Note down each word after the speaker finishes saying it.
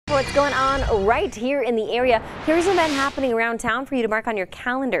what's going on right here in the area. Here's an event happening around town for you to mark on your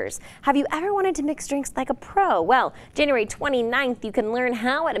calendars. Have you ever wanted to mix drinks like a pro? Well, January 29th, you can learn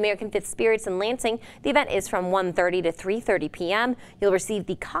how at American Fifth Spirits in Lansing. The event is from 1:30 to 3:30 p.m. You'll receive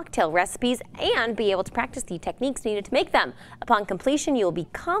the cocktail recipes and be able to practice the techniques needed to make them. Upon completion, you'll be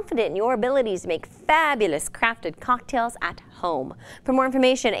confident in your abilities to make fabulous crafted cocktails at home. For more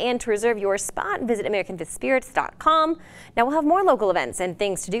information and to reserve your spot, visit AmericanFifthSpirits.com. Now we'll have more local events and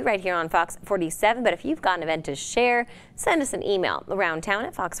things to do right here on Fox 47, but if you've got an event to share, send us an email around town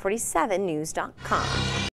at fox47news.com.